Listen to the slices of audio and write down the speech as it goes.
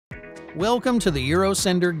Welcome to the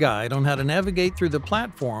Eurosender guide on how to navigate through the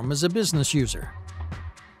platform as a business user.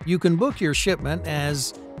 You can book your shipment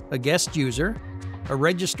as a guest user, a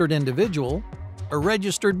registered individual, a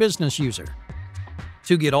registered business user.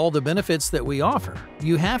 To get all the benefits that we offer,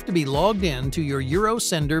 you have to be logged in to your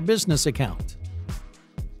Eurosender business account.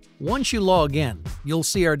 Once you log in, you'll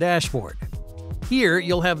see our dashboard. Here,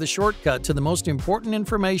 you'll have the shortcut to the most important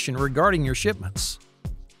information regarding your shipments.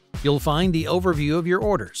 You'll find the overview of your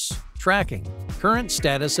orders, tracking, current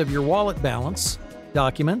status of your wallet balance,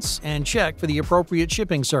 documents, and check for the appropriate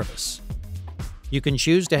shipping service. You can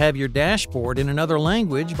choose to have your dashboard in another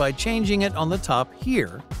language by changing it on the top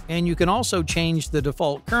here, and you can also change the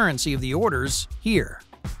default currency of the orders here.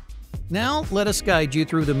 Now, let us guide you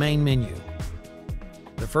through the main menu.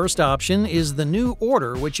 The first option is the New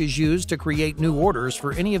Order, which is used to create new orders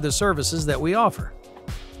for any of the services that we offer.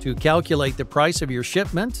 To calculate the price of your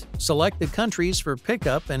shipment, select the countries for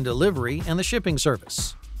pickup and delivery and the shipping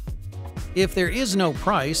service. If there is no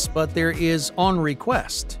price, but there is on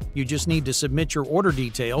request, you just need to submit your order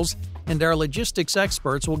details and our logistics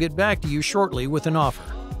experts will get back to you shortly with an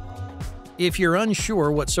offer. If you're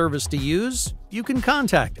unsure what service to use, you can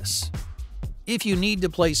contact us. If you need to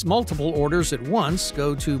place multiple orders at once,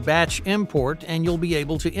 go to Batch Import and you'll be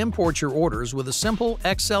able to import your orders with a simple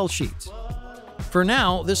Excel sheet. For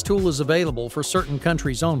now, this tool is available for certain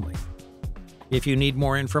countries only. If you need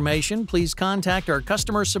more information, please contact our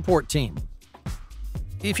customer support team.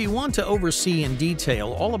 If you want to oversee in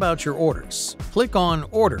detail all about your orders, click on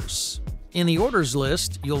Orders. In the Orders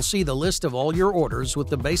list, you'll see the list of all your orders with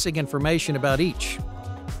the basic information about each.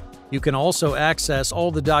 You can also access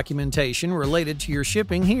all the documentation related to your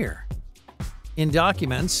shipping here. In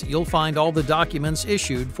Documents, you'll find all the documents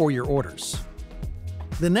issued for your orders.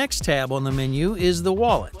 The next tab on the menu is the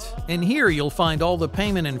Wallet, and here you'll find all the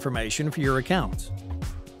payment information for your account.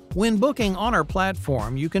 When booking on our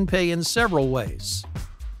platform, you can pay in several ways.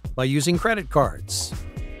 By using credit cards,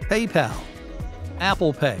 PayPal,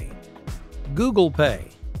 Apple Pay, Google Pay,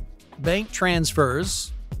 bank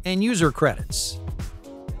transfers, and user credits.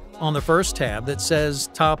 On the first tab that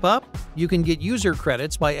says Top Up, you can get user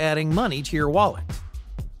credits by adding money to your wallet.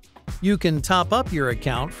 You can top up your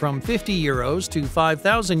account from 50 euros to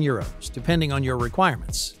 5,000 euros, depending on your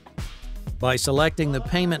requirements. By selecting the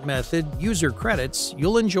payment method User Credits,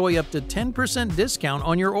 you'll enjoy up to 10% discount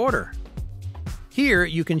on your order. Here,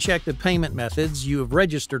 you can check the payment methods you have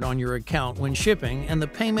registered on your account when shipping and the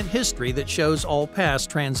payment history that shows all past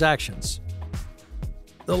transactions.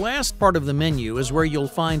 The last part of the menu is where you'll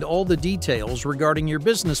find all the details regarding your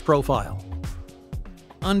business profile.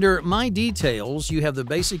 Under My Details, you have the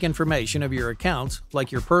basic information of your account,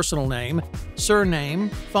 like your personal name, surname,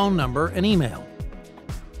 phone number, and email.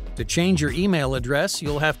 To change your email address,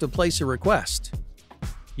 you'll have to place a request.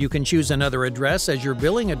 You can choose another address as your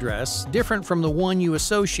billing address, different from the one you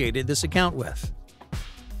associated this account with.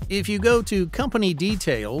 If you go to Company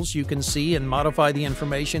Details, you can see and modify the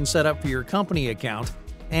information set up for your company account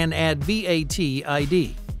and add VAT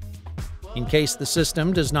ID. In case the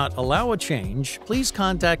system does not allow a change, please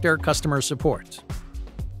contact our customer support.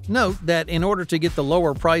 Note that in order to get the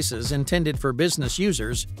lower prices intended for business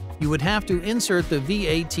users, you would have to insert the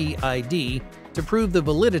VAT ID to prove the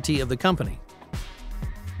validity of the company.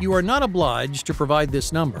 You are not obliged to provide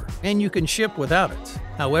this number, and you can ship without it.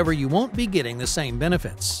 However, you won't be getting the same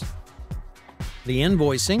benefits. The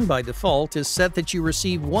invoicing by default is set that you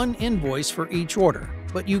receive one invoice for each order,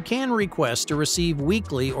 but you can request to receive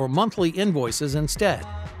weekly or monthly invoices instead.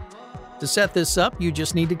 To set this up, you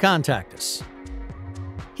just need to contact us.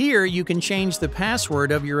 Here, you can change the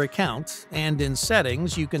password of your account, and in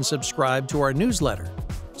Settings, you can subscribe to our newsletter,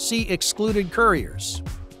 see Excluded Couriers,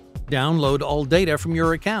 download all data from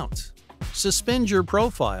your account, suspend your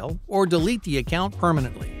profile, or delete the account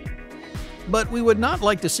permanently. But we would not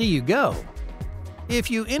like to see you go. If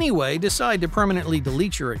you anyway decide to permanently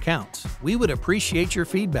delete your account, we would appreciate your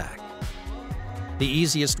feedback. The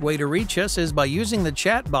easiest way to reach us is by using the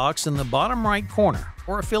chat box in the bottom right corner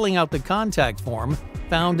or filling out the contact form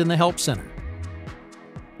found in the Help Center.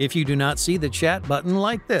 If you do not see the chat button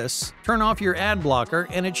like this, turn off your ad blocker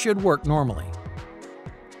and it should work normally.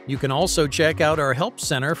 You can also check out our Help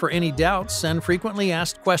Center for any doubts and frequently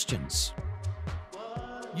asked questions.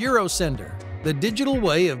 Eurosender, the digital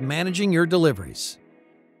way of managing your deliveries.